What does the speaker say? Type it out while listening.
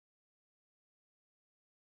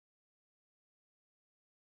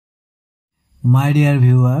My dear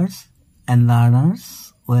viewers and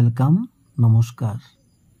learners, welcome, namaskar.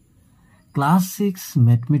 Class 6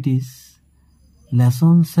 Mathematics,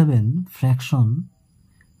 Lesson 7, Fraction,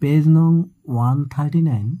 page number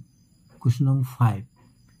 139, question number 5.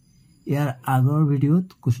 Here, other video,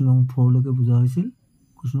 question number 4 loke buja hoisil.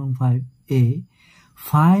 Question number 5a.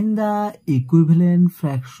 Find the equivalent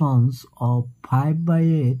fractions of 5 by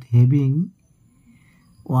 8 having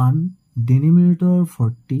 1 denominator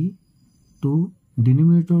 40 to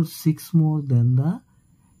denominator 6 more than the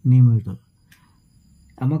numerator.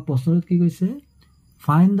 Amak proshonot ki koise?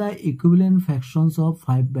 Find the equivalent fractions of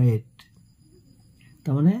 5 by 8.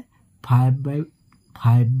 Tamane 5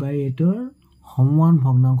 by 8 or সমান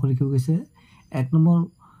ভগ্নাংশ লিখিব গৈছে। এক number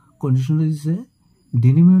condition দিছে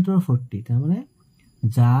ডিনোমিনেটৰ 40 তাৰ মানে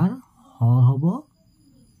যাৰ হৰ হ'ব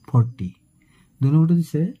 40। দুই নম্বৰটো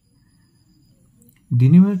দিছে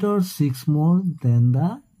ডিনোমিনেটৰ 6 more than the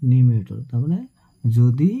numerator তাৰ মানে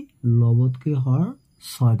যদি লবতকে হৰ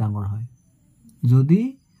 6 ডাঙৰ হয়। যদি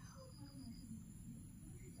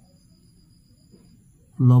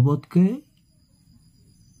লবতকে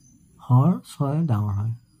হৰ 6 ডাঙৰ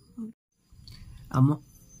হয়।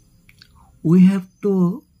 We have to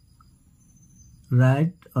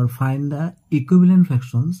write or find the equivalent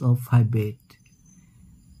fractions of 5 by 8.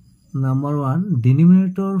 Number 1,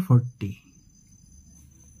 denominator 40.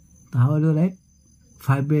 How will you write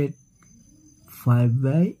 5 by 8? 5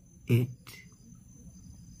 by 8.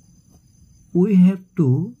 We have to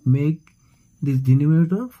make this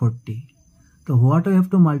denominator 40. So what I have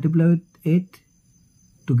to multiply with 8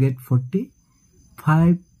 to get 40?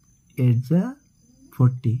 5 8 is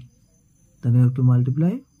 40. Then we have to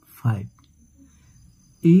multiply 5.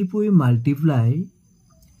 If we multiply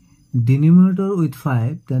denominator with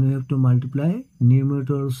 5, then we have to multiply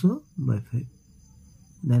numerator also by 5.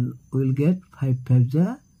 Then we will get 5 5 is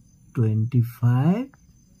 25,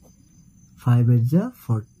 5 8 is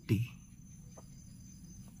 40.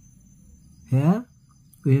 Here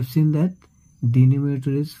we have seen that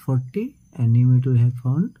denominator is 40 and numerator we have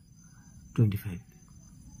found 25.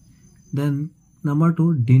 Then number 2,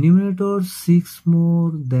 denominator 6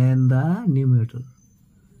 more than the numerator.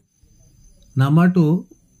 Number 2,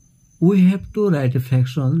 we have to write a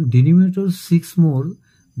fraction denominator 6 more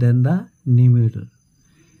than the numerator.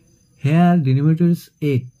 Here denominator is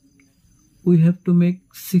 8. We have to make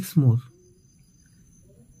 6 more.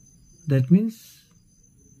 That means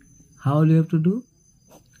how will you have to do?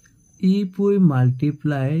 If we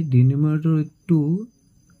multiply denominator with 2,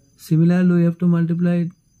 similarly we have to multiply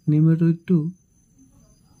numerator with 2.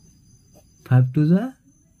 5 to the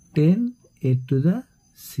 10, 8 to the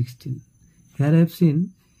 16. Here I have seen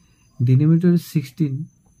denominator is 16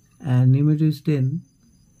 and numerator is 10.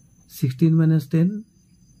 16 minus 10,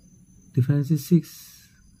 difference is 6.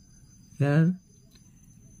 Here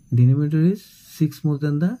denominator is 6 more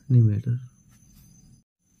than the numerator.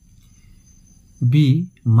 B.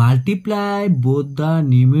 Multiply both the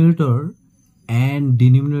numerator and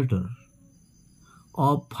denominator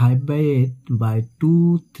of 5 by 8 by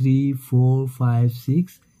 2, 3, 4, 5,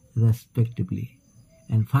 6 respectively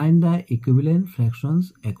and find the equivalent fractions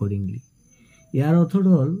accordingly. ইয়াৰ অৰ্থ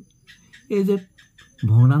হ'ল এই যে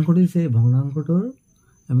ভগ্নাংকটো দিছে ভগ্নাংকটোৰ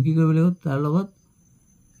আমি কি কৰিব লাগিব তাৰ লগত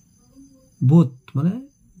both মানে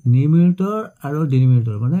numerator আৰু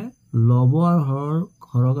denominator মানে লব আৰু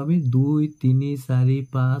হৰক আমি 2 3 4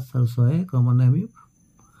 5 আৰু 6 ক্ৰমান্বয়ে আমি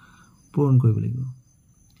পূৰণ কৰিব লাগিব।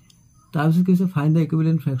 তাৰপিছত কৈছে find the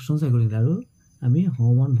equivalent fractions accordingly আৰু আমি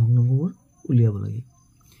সমান ভগ্নাংকবোৰ উলিয়াব লাগে।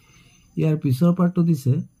 ইয়াৰ পিছৰ পাৰ্টটো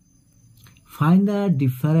দিছে find the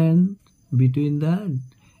difference between the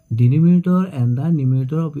denominator and the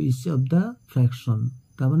numerator of each of the fraction।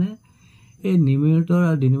 তাৰমানে এই numerator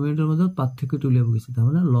আৰু denominator মাজত পাৰ্থক্যটো উলিয়াব গৈছে।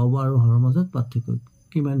 তাৰমানে লব আৰু হৰৰ মাজত পাৰ্থক্য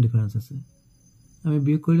কিমান ডিফাৰেন্স আছে আমি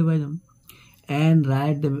বিয়োগ কৰিলে পাই যাম। and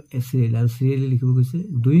write them serially আৰু serially লিখিব গৈছে।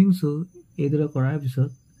 doing so এইদৰে কৰাৰ পিছত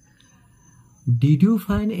did you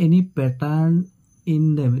find any pattern in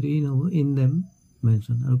them? In them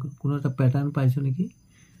mention আৰু কোনো এটা প্যাটাৰ্ন পাইছো নেকি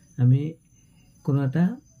আমি কোনো এটা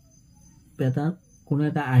প্যাটাৰ্ন কোনো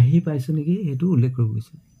এটা আহি পাইছো নেকি হেতু উল্লেখ কৰিব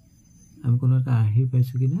গৈছে। আমি কোনো এটা আহি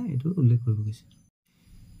পাইছো কিনা এটো উল্লেখ কৰিব গৈছে।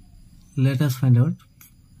 Let us find out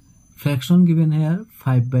fraction given here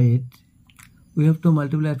 5 by 8. We have to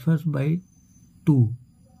multiply at first by 2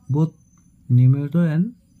 both numerator and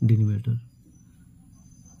denominator.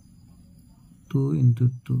 2 into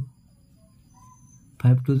 2,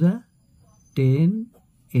 5 to the 10,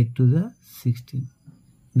 8 to the 16.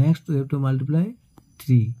 Next we have to multiply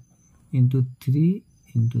 3 into 3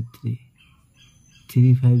 into 3.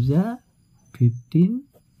 3 5 is 15,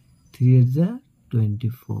 3 8 is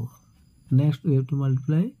 24. Next we have to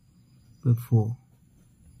multiply by 4.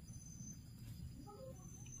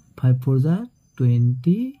 5 4s are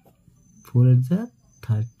 20, 4 8s are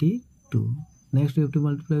 32. Next we have to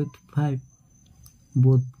multiply with 5,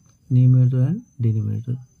 both numerator and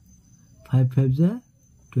denominator. 5 5s are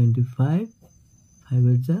 25, 5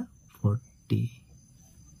 8s are 40.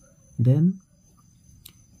 Then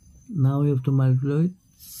now we have to multiply with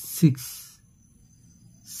 6.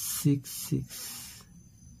 6 6.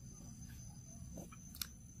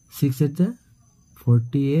 6 8s are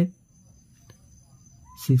 48.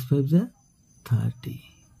 6 5s are 30.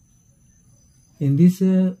 In this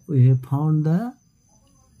way, we have found the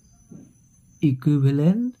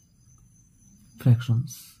equivalent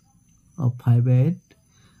fractions of 5 by 8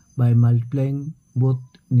 by multiplying both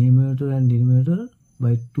numerator and denominator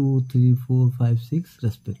by 2, 3, 4, 5, 6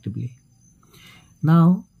 respectively.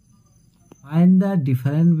 Now, find the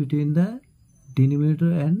difference between the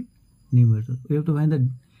denominator and numerator. We have to find the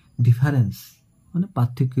difference. মানে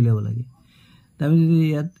পার্থক্য উলিয়াব লাগে। তাহলে যদি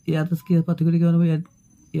ইয়াত কি পার্থক্য কিমান হ'ব,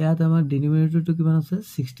 ইয়াত আমাৰ ডিনোমিনেটৰটো কিমান আছে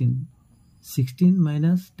 16, 16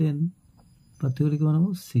 minus 10 পার্থক্য কিমান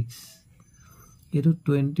হ'ব 6, এইটো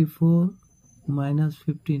 24 minus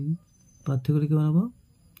 15 পার্থক্য কিমান হ'ব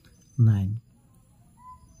 9.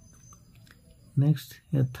 Next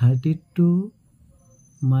here 32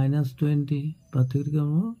 minus 20 পার্থক্য কিমান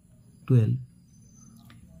হ'ব 12.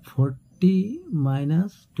 40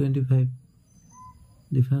 minus 25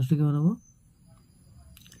 ডিফারেন্সটো কিমান হ'ব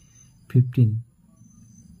 15.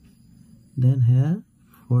 Then here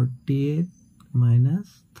 48 minus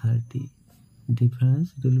 30 difference,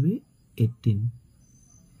 it will be 18.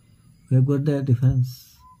 We have got the difference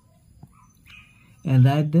and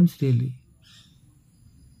write them steadily.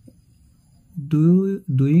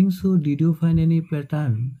 Doing so, did you find any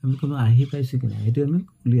pattern? আমি কোনো আহি পাইছে কিনা সেইটো আমি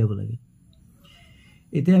উলিয়াব লাগে।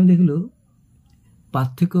 এতিয়া আমি দেখিলো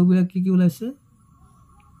পার্থক্যবিলাক কি কি ওলাইছে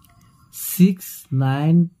 6,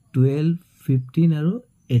 9, 12, 15 আৰু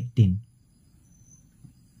 18.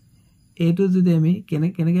 এইটো যদি আমি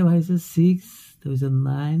কেনেকৈ ভাবিছে 6 তাৰপিছত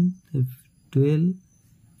 9 12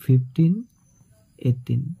 15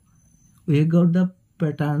 18. We have got the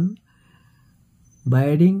pattern by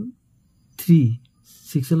adding 3.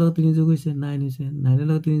 6 লগত 3 যোগ হৈছে 9 হৈছে, 9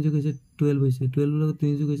 লগত 3 যোগ হৈছে 12 হৈছে, 12 লগত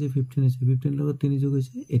 3 যোগ হৈছে 15 হৈছে, 15 লগত 3 যোগ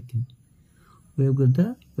হৈছে 18. We have got the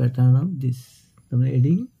pattern of this. তাৰমানে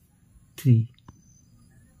adding 3.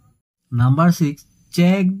 Number 6,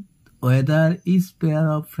 check whether each pair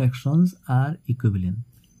of fractions are equivalent.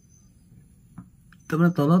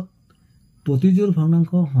 তাৰমানে তলত প্ৰতিযোৰ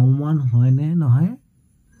ভগ্নাংশ সমান হয় নে নহয়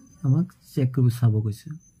আমাক চেক কৰিব চাব কৈছে।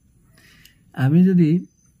 আমি যদি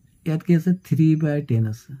ইয়াত কি আছে 3/10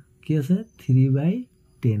 আছে, কি আছে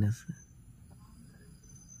 3/10 আছে।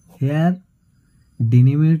 Here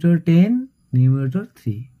denominator 10, numerator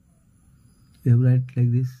 3. We have write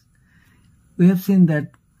like this. We have seen that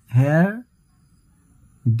here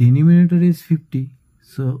denominator is 50,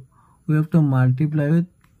 so we have to multiply with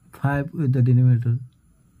 5 with the denominator,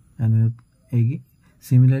 and we have again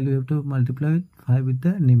similarly we have to multiply with 5 with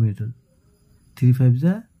the numerator. 3 5s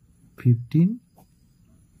are 15,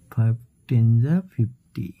 5 10s are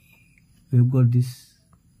 50. We have got this.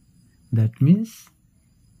 That means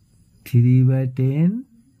 3/10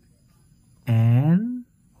 and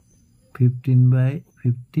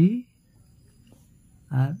 15/50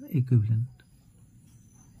 are equivalent.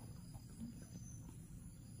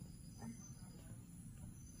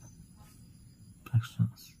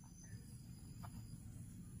 Fractions.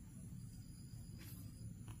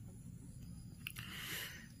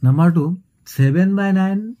 Number 2,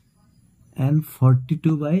 7/9 and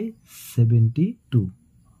 42/72.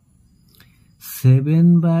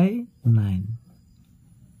 7/9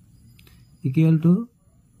 equal to,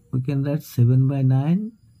 we can write 7/9.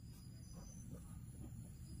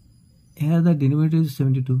 Here the denominator is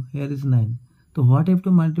 72, here is 9. So what I have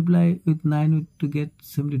to multiply with 9 to get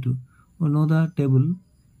 72? We know the table,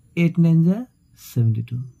 8 9s are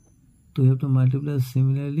 72. So we have to multiply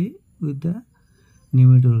similarly with the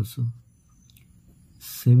numerator also.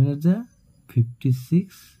 7 8s are 56,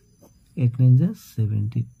 8 9s are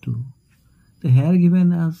 72. So here given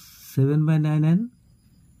as 7/9 and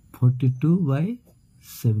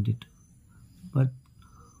 42/72. But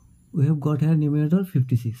we have got here numerator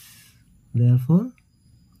 56. Therefore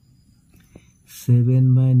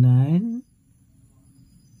 7/9,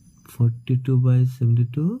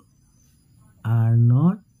 42/72 are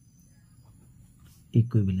not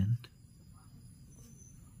equivalent.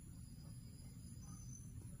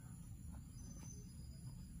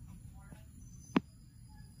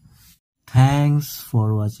 Thanks for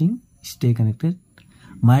watching. Stay connected.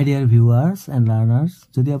 My dear viewers and learners,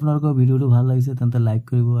 যদি আপোনালোকৰ ভিডিঅ'টো ভাল লাগিছে তেন্তে like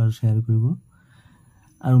কৰিব আৰু share কৰিব,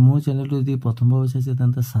 আৰু মোৰ চেনেলটো যদি প্ৰথমবাৰ চাইছে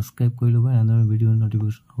তেন্তে ছাবস্ক্ৰাইব কৰি ল'ব, এনেদৰে ভিডিঅ'ৰ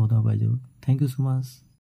নটিফিকেশ্যন সদায় পাই যাব। Thank you so much।